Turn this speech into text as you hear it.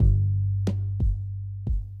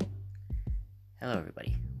Hello,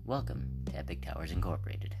 everybody. Welcome to Epic Towers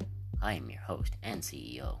Incorporated. I am your host and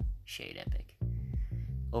CEO, Shade Epic.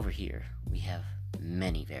 Over here, we have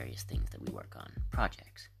many various things that we work on.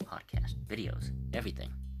 Projects, podcasts, videos, everything.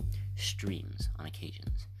 Streams on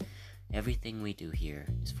occasions. Everything we do here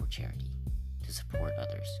is for charity, to support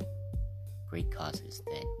others. Great causes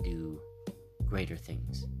that do greater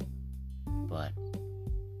things. But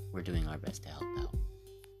we're doing our best to help out.